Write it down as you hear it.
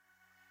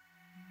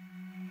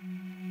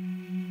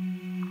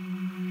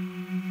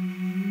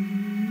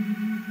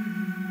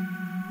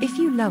If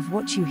you love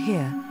what you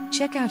hear,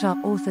 check out our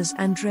authors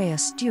Andrea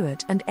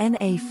Stewart and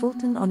N.A.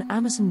 Fulton on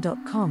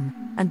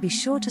Amazon.com, and be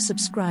sure to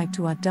subscribe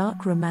to our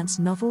dark romance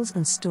novels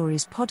and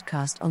stories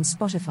podcast on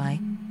Spotify,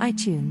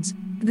 iTunes,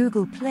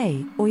 Google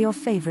Play, or your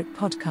favorite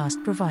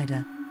podcast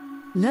provider.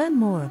 Learn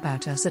more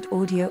about us at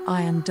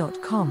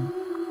audioiron.com.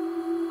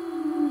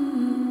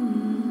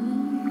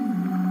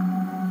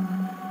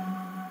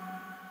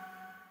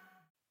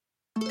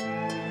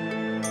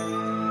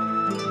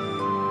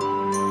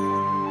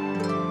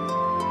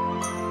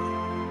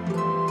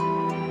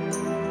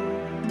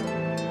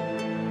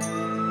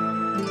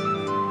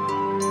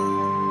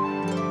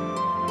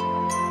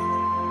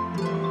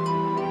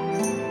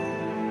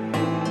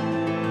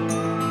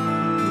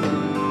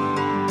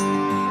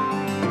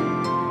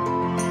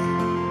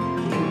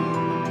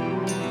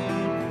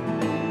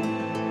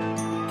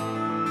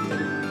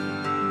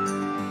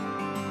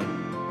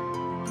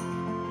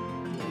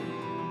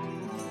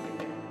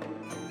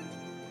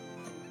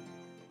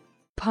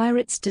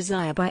 Pirate's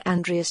Desire by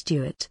Andrea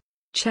Stewart.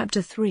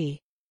 Chapter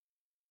 3.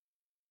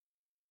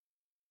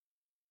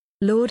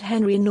 Lord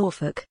Henry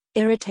Norfolk,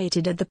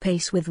 irritated at the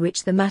pace with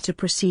which the matter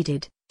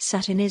proceeded,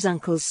 sat in his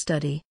uncle's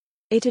study.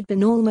 It had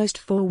been almost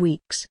 4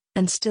 weeks,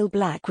 and still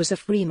Black was a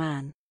free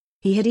man.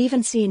 He had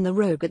even seen the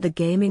rogue at the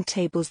gaming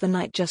tables the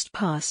night just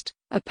past,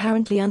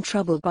 apparently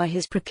untroubled by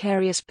his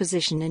precarious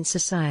position in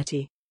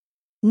society.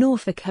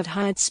 Norfolk had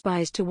hired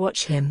spies to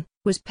watch him,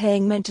 was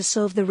paying men to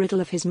solve the riddle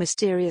of his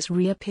mysterious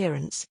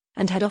reappearance,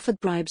 and had offered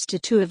bribes to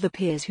 2 of the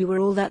peers who were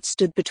all that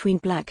stood between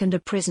Black and a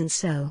prison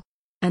cell.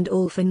 And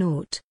all for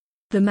naught.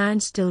 The man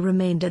still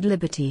remained at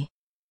liberty.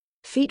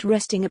 Feet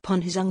resting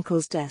upon his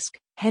uncle's desk,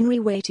 Henry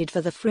waited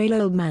for the frail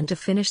old man to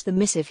finish the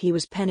missive he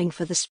was penning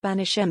for the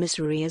Spanish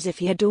emissary as if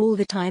he had all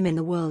the time in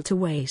the world to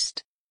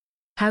waste.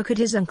 How could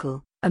his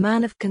uncle, a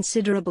man of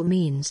considerable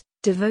means,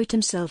 devote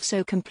himself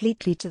so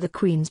completely to the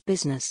Queen's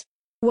business?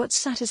 What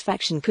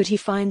satisfaction could he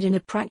find in a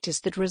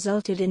practice that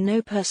resulted in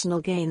no personal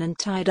gain and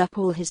tied up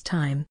all his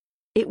time?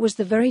 It was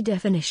the very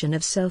definition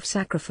of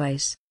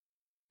self-sacrifice.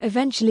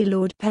 Eventually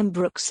Lord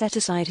Pembroke set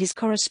aside his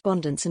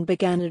correspondence and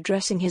began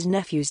addressing his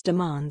nephew's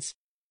demands.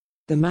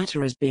 The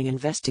matter is being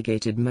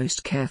investigated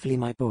most carefully,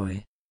 my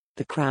boy.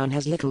 The Crown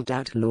has little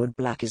doubt Lord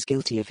Black is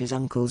guilty of his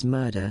uncle's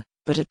murder,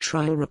 but a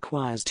trial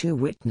requires 2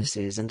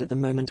 witnesses and at the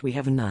moment we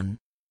have none.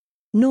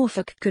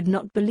 Norfolk could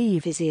not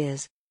believe his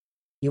ears.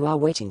 You are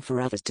waiting for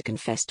others to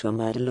confess to a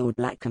murder Lord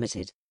Black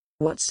committed.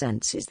 What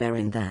sense is there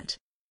in that?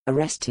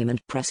 Arrest him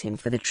and press him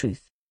for the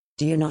truth.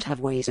 Do you not have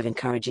ways of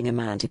encouraging a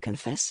man to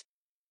confess?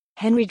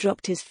 Henry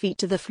dropped his feet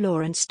to the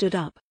floor and stood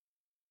up.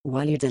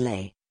 While you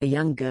delay, a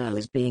young girl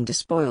is being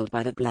despoiled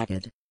by the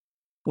blackguard.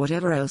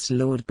 Whatever else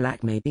Lord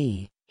Black may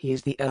be, he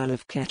is the Earl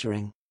of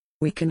Kettering.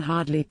 We can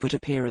hardly put a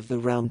peer of the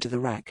realm to the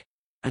rack.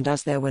 And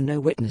as there were no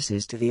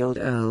witnesses to the old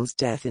Earl's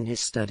death in his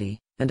study,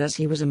 and as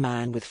he was a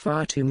man with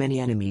far too many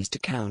enemies to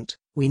count,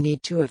 we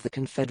need 2 of the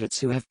Confederates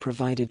who have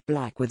provided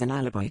Black with an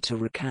alibi to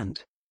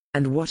recant.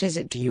 And what is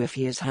it to you if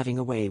he is having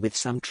a way with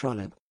some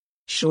trollop?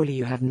 Surely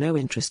you have no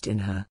interest in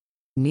her.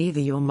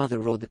 Neither your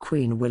mother or the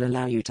Queen will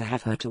allow you to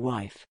have her to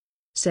wife,"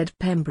 said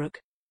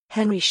Pembroke.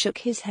 Henry shook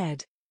his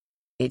head.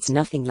 "It's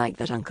nothing like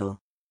that, uncle.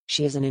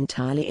 She is an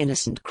entirely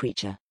innocent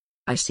creature.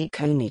 I seek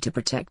only to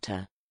protect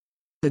her.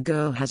 The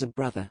girl has a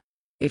brother.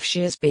 If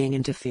she is being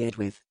interfered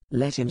with,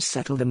 let him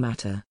settle the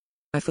matter.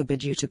 I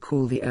forbid you to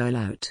call the Earl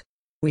out.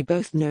 We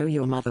both know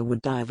your mother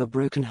would die of a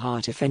broken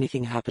heart if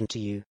anything happened to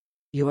you.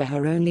 You are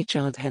her only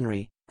child,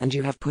 Henry, and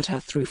you have put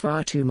her through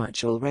far too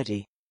much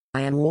already.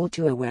 I am all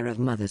too aware of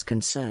mother's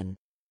concern.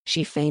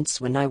 She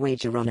faints when I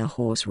wager on a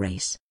horse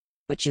race.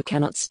 But you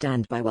cannot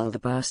stand by while the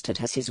bastard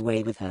has his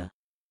way with her.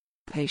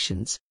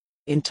 Patience.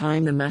 In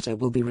time the matter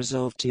will be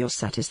resolved to your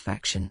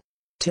satisfaction.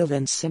 Till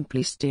then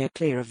simply steer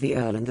clear of the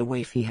Earl and the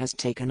waif he has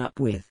taken up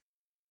with,"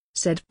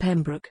 said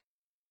Pembroke.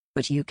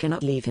 "But you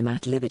cannot leave him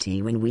at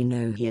liberty when we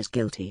know he is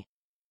guilty."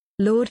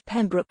 Lord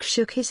Pembroke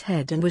shook his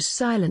head and was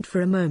silent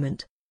for a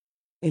moment.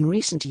 "In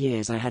recent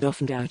years I had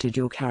often doubted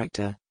your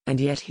character, and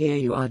yet here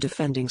you are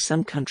defending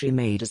some country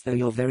maid as though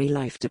your very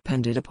life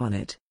depended upon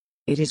it.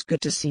 It is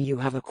good to see you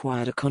have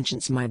acquired a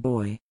conscience, my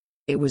boy.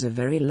 It was a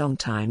very long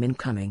time in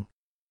coming."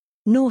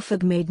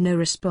 Norfolk made no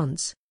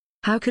response.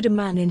 How could a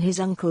man in his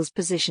uncle's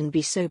position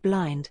be so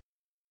blind?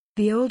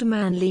 The old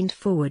man leaned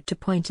forward to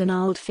point a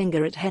gnarled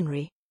finger at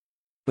Henry.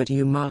 "But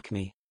you mark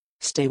me.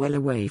 Stay well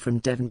away from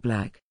Devon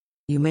Black.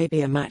 You may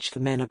be a match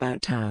for men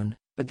about town,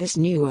 but this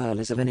new Earl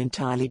is of an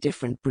entirely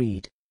different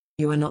breed.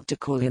 You are not to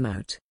call him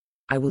out.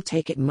 I will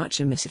take it much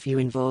amiss if you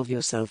involve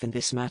yourself in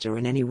this matter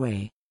in any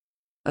way.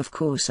 Of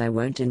course I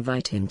won't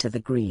invite him to the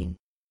Green.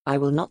 I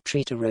will not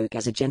treat a rogue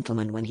as a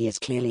gentleman when he is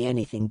clearly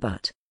anything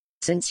but.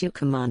 Since you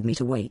command me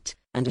to wait,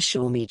 and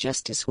assure me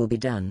justice will be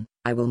done,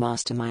 I will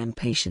master my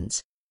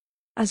impatience."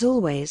 As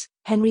always,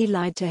 Henry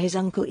lied to his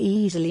uncle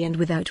easily and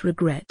without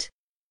regret.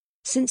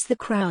 Since the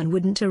Crown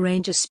wouldn't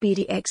arrange a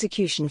speedy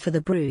execution for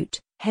the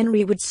brute,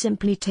 Henry would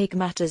simply take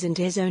matters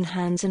into his own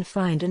hands and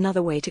find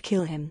another way to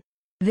kill him.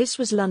 This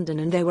was London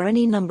and there were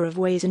any number of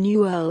ways a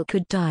new Earl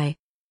could die.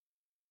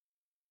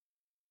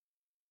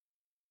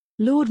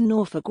 Lord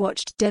Norfolk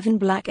watched Devon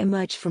Black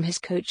emerge from his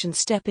coach and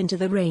step into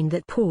the rain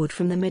that poured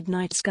from the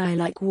midnight sky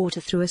like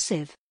water through a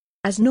sieve.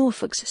 As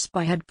Norfolk's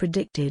spy had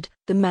predicted,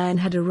 the man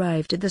had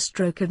arrived at the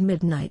stroke of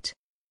midnight.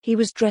 He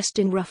was dressed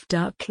in rough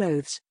dark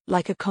clothes,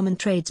 like a common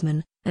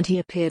tradesman, and he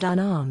appeared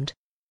unarmed.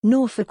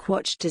 Norfolk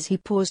watched as he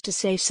paused to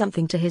say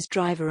something to his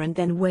driver and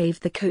then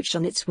waved the coach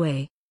on its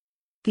way.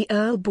 The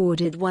Earl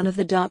boarded one of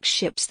the dark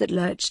ships that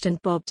lurched and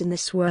bobbed in the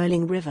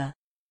swirling river.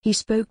 He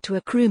spoke to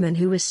a crewman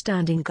who was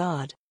standing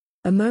guard.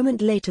 A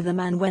moment later the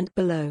man went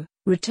below,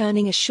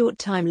 returning a short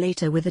time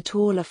later with a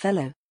taller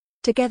fellow.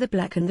 Together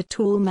Black and the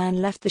tall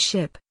man left the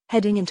ship,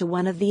 heading into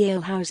one of the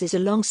alehouses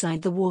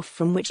alongside the wharf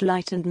from which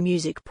light and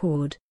music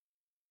poured.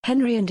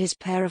 Henry and his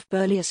pair of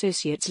burly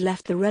associates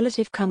left the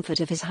relative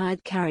comfort of his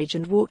hired carriage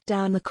and walked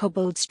down the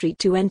cobbled street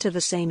to enter the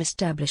same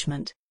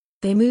establishment.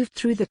 They moved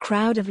through the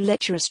crowd of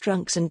lecherous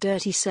drunks and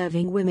dirty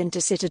serving women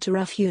to sit at a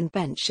rough-hewn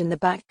bench in the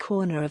back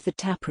corner of the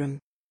taproom.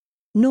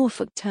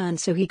 Norfolk turned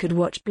so he could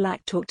watch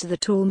Black talk to the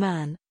tall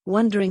man,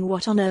 wondering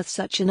what on earth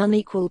such an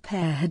unequal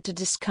pair had to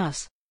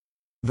discuss.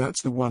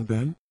 "That's the one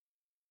then?"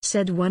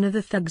 said one of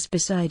the thugs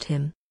beside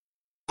him.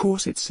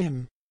 "Course it's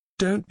him.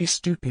 Don't be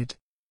stupid,"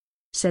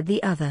 said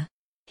the other.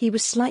 He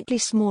was slightly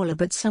smaller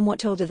but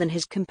somewhat older than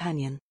his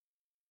companion.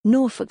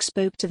 Norfolk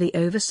spoke to the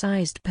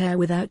oversized pair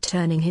without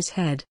turning his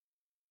head.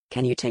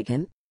 "Can you take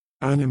him?"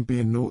 "And him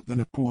being naught than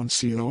a pawn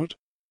sea lord,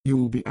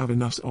 you'll be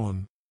having us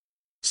on,"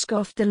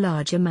 scoffed the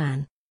larger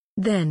man.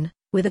 Then,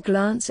 with a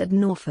glance at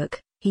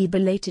Norfolk, he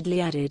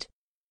belatedly added,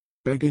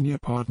 "Begging your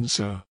pardon,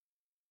 sir."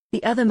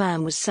 The other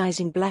man was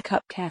sizing Black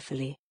up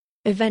carefully.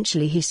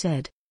 Eventually he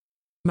said,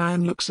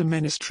 "Man looks a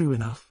menace true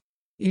enough.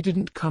 He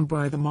didn't come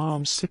by the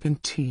arms sipping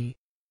tea,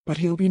 but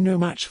he'll be no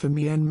match for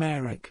me and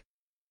Merrick."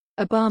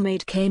 A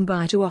barmaid came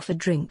by to offer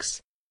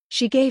drinks.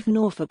 She gave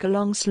Norfolk a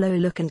long slow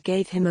look and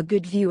gave him a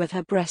good view of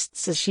her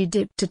breasts as she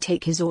dipped to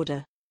take his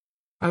order.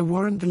 "I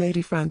warrant the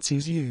lady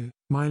fancies you,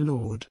 my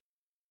lord,"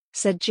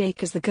 said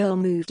Jake as the girl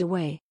moved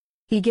away.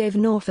 He gave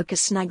Norfolk a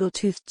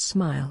snaggle-toothed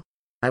smile.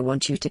 "I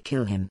want you to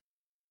kill him,"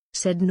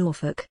 said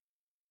Norfolk.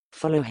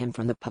 "Follow him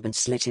from the pub and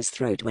slit his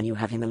throat when you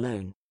have him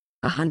alone.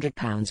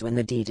 £100 when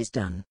the deed is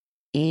done.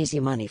 Easy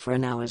money for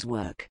an hour's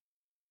work."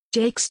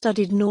 Jake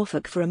studied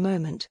Norfolk for a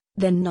moment,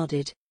 then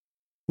nodded.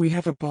 "We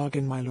have a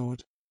bargain, my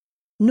lord."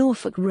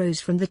 Norfolk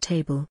rose from the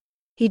table.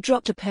 He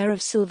dropped a pair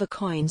of silver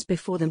coins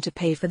before them to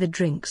pay for the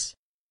drinks.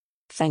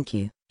 "Thank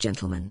you,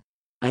 gentlemen.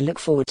 I look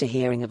forward to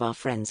hearing of our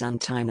friend's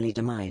untimely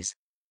demise.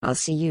 I'll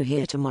see you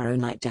here tomorrow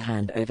night to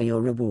hand over your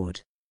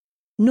reward."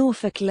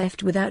 Norfolk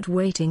left without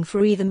waiting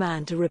for either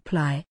man to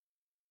reply.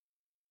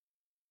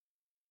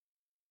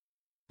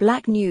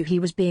 Black knew he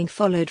was being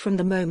followed from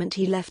the moment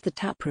he left the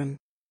taproom.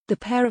 The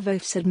pair of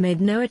oafs had made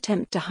no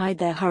attempt to hide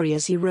their hurry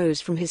as he rose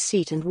from his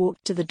seat and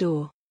walked to the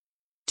door.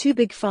 Two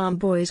big farm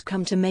boys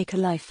come to make a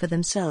life for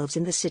themselves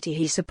in the city,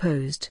 he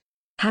supposed.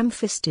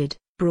 Ham-fisted,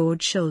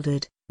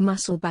 broad-shouldered,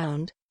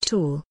 muscle-bound,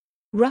 tall.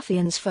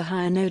 Ruffians for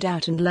hire no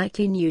doubt, and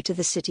likely new to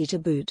the city to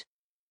boot.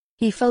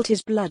 He felt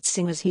his blood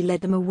sing as he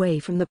led them away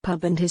from the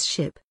pub and his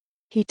ship.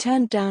 He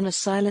turned down a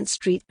silent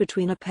street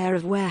between a pair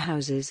of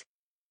warehouses.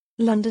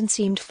 London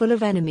seemed full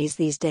of enemies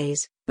these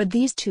days, but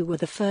these two were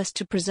the first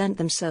to present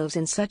themselves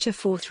in such a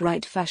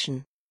forthright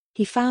fashion.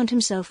 He found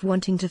himself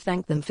wanting to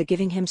thank them for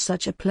giving him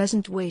such a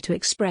pleasant way to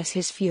express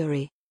his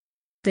fury.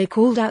 They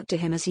called out to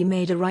him as he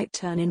made a right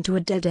turn into a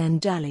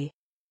dead-end alley.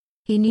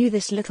 He knew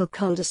this little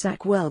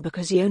cul-de-sac well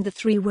because he owned the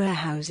 3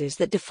 warehouses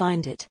that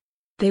defined it.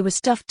 They were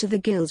stuffed to the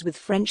gills with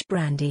French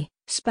brandy,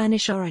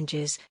 Spanish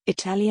oranges,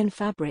 Italian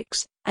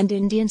fabrics, and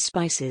Indian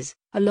spices,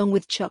 along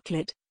with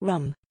chocolate,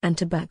 rum, and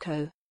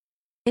tobacco.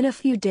 In a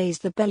few days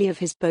the belly of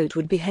his boat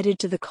would be headed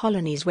to the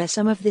colonies, where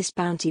some of this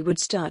bounty would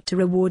start to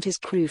reward his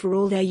crew for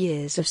all their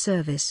years of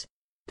service.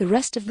 The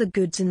rest of the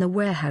goods in the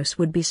warehouse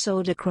would be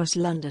sold across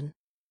London.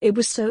 It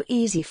was so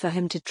easy for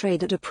him to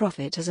trade at a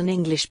profit as an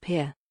English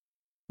peer.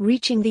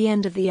 Reaching the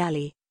end of the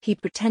alley, he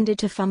pretended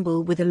to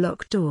fumble with a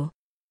locked door.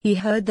 He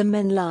heard the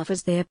men laugh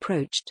as they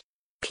approached.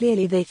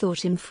 Clearly they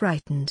thought him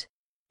frightened.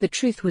 The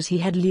truth was he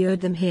had lured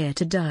them here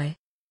to die.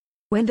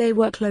 When they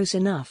were close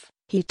enough,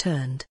 he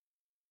turned.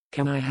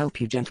 "Can I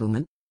help you,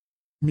 gentlemen?"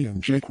 "Me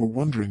and Jake were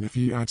wondering if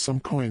you had some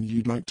coin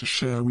you'd like to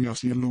share with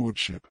us, your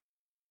lordship."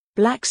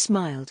 Black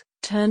smiled,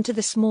 turned to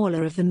the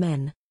smaller of the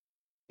men.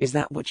 "Is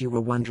that what you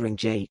were wondering,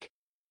 Jake?"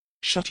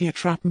 "Shut your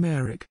trap,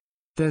 Merrick.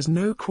 There's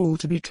no call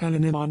to be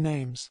telling him our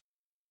names."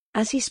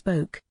 As he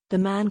spoke, the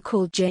man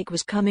called Jake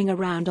was coming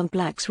around on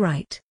Black's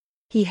right.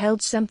 He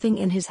held something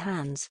in his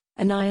hands,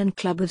 an iron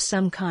club of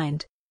some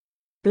kind.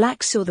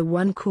 Black saw the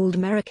one called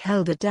Merrick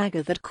held a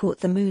dagger that caught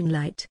the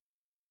moonlight.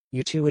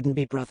 "You two wouldn't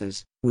be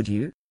brothers, would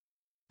you?"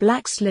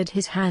 Black slid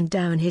his hand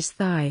down his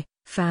thigh,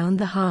 found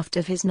the haft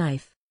of his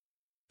knife.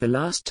 "The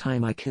last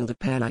time I killed a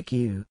pair like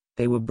you,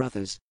 they were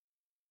brothers."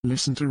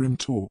 "Listen to him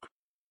talk."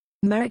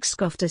 Merrick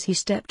scoffed as he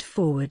stepped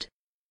forward.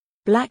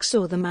 Black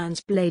saw the man's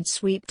blade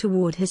sweep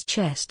toward his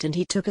chest and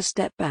he took a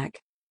step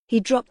back. He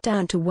dropped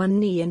down to one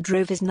knee and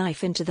drove his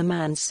knife into the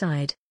man's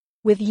side.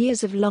 With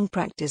years of long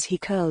practice he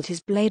curled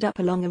his blade up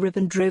along a rib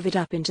and drove it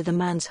up into the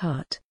man's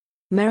heart.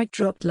 Merrick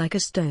dropped like a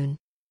stone.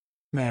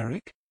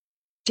 Merrick?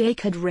 Jake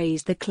had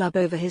raised the club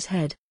over his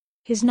head.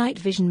 His night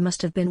vision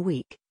must have been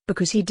weak,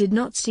 because he did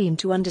not seem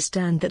to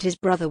understand that his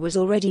brother was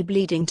already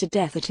bleeding to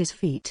death at his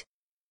feet.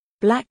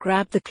 Black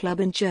grabbed the club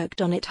and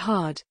jerked on it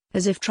hard,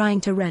 as if trying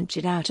to wrench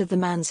it out of the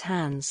man's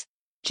hands.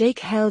 Jake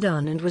held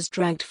on and was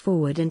dragged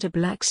forward into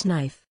Black's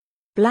knife.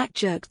 Black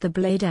jerked the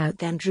blade out,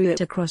 then drew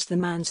it across the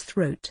man's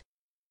throat.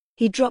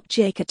 He dropped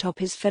Jake atop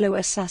his fellow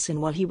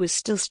assassin while he was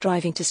still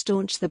striving to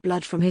staunch the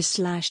blood from his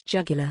slashed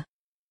jugular.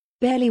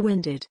 Barely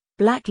winded,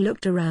 Black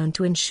looked around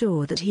to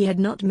ensure that he had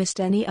not missed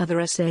any other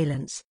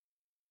assailants.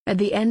 At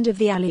the end of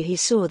the alley he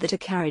saw that a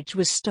carriage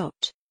was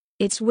stopped.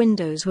 Its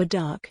windows were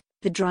dark,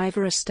 the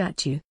driver a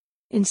statue.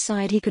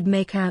 Inside he could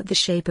make out the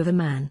shape of a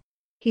man.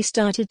 He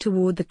started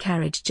toward the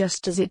carriage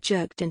just as it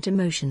jerked into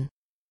motion.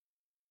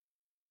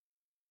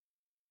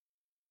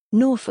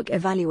 Norfolk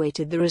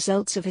evaluated the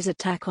results of his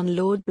attack on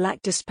Lord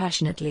Black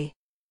dispassionately.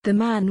 The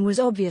man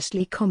was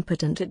obviously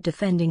competent at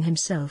defending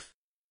himself.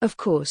 Of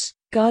course,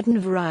 garden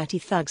variety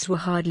thugs were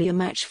hardly a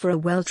match for a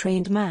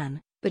well-trained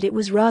man, but it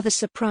was rather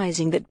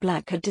surprising that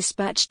Black had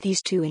dispatched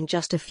these two in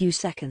just a few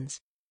seconds.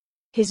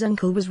 His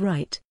uncle was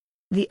right.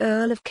 The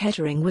Earl of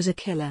Kettering was a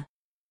killer.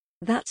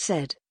 That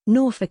said,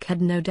 Norfolk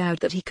had no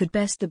doubt that he could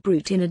best the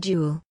brute in a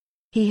duel.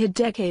 He had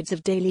decades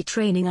of daily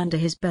training under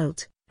his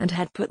belt, and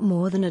had put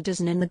more than a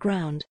dozen in the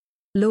ground.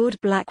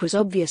 Lord Black was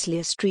obviously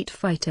a street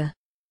fighter.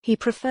 He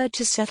preferred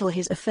to settle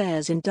his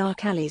affairs in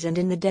dark alleys and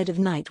in the dead of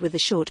night with a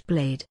short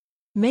blade.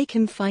 Make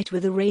him fight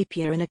with a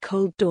rapier in a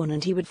cold dawn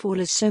and he would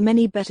fall as so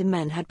many better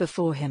men had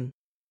before him.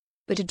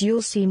 But a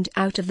duel seemed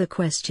out of the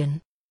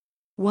question.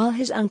 While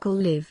his uncle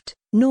lived,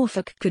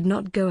 Norfolk could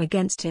not go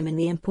against him in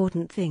the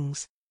important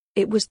things.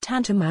 It was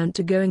tantamount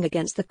to going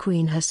against the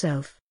Queen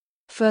herself.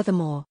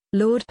 Furthermore,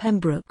 Lord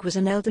Pembroke was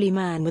an elderly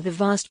man with a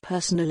vast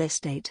personal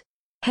estate.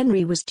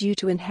 Henry was due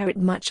to inherit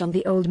much on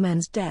the old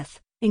man's death,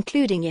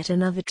 including yet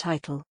another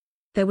title.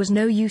 There was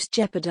no use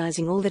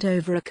jeopardizing all that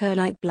over a cur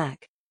like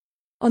Black.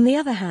 On the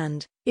other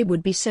hand, it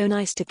would be so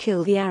nice to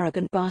kill the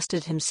arrogant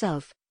bastard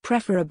himself,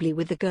 preferably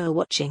with the girl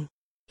watching.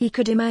 He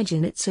could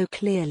imagine it so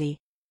clearly.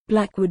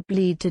 Black would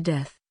bleed to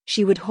death,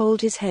 she would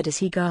hold his head as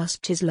he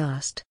gasped his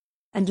last.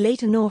 And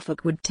later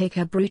Norfolk would take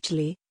her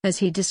brutally, as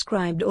he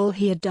described all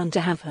he had done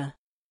to have her.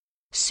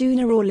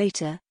 Sooner or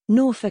later,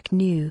 Norfolk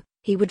knew,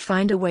 he would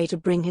find a way to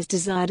bring his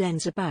desired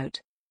ends about.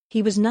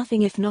 He was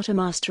nothing if not a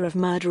master of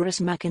murderous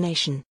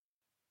machination.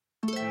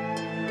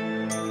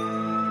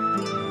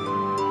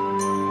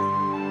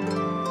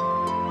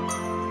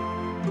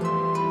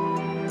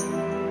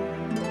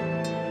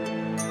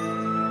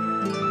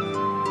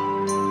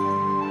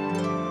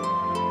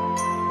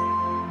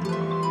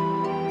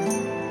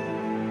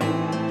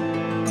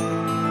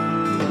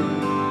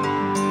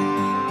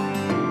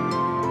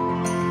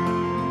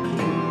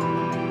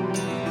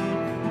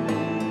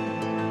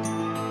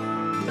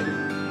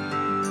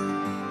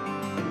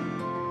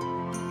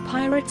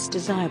 Pirate's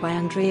Desire by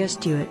Andrea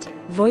Stewart,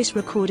 voice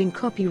recording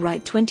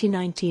copyright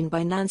 2019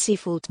 by Nancy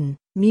Fulton,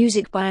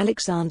 music by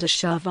Alexander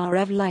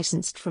Shavarev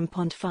licensed from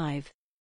Pond 5.